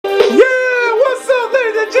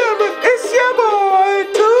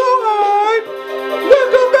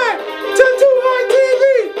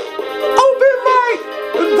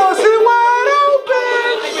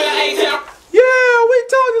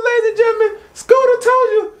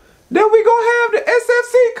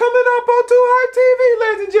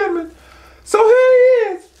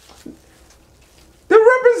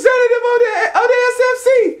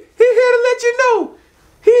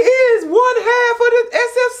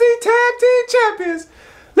champions.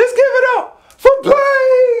 Let's give it up for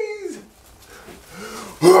Blaze.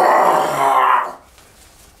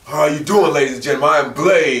 How you doing, ladies and gentlemen? I am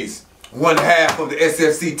Blaze, one half of the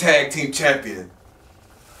SFC Tag Team Champion.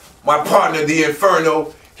 My partner, the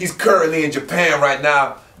Inferno, he's currently in Japan right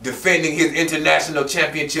now defending his international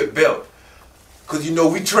championship belt. Because you know,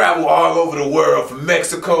 we travel all over the world, from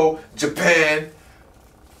Mexico, Japan,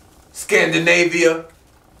 Scandinavia,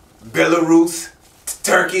 Belarus,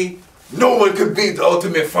 Turkey. No one could beat the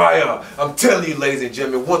Ultimate Fire. I'm telling you, ladies and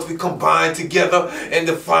gentlemen, once we combine together and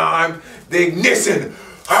define the ignition.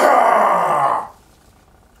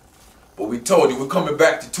 But we told you, we're coming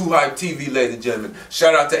back to 2HYPETV, ladies and gentlemen.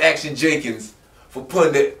 Shout out to Action Jenkins for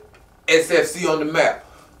putting the SFC on the map.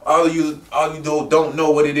 All you don't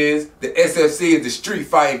know what it is. The SFC is the Street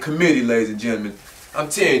Fighting Committee, ladies and gentlemen. I'm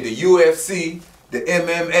telling you, the UFC, the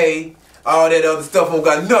MMA, all that other stuff don't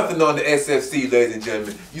got nothing on the SFC, ladies and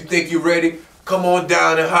gentlemen. You think you're ready? Come on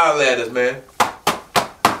down and holler at us, man.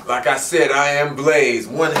 Like I said, I am Blaze,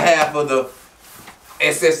 one half of the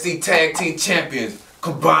SFC Tag Team Champions.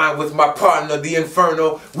 Combined with my partner, the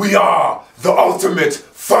Inferno, we are the Ultimate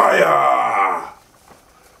Fire.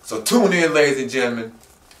 So tune in, ladies and gentlemen.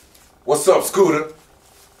 What's up, Scooter?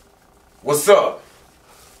 What's up?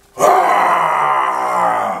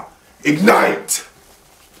 Ignite!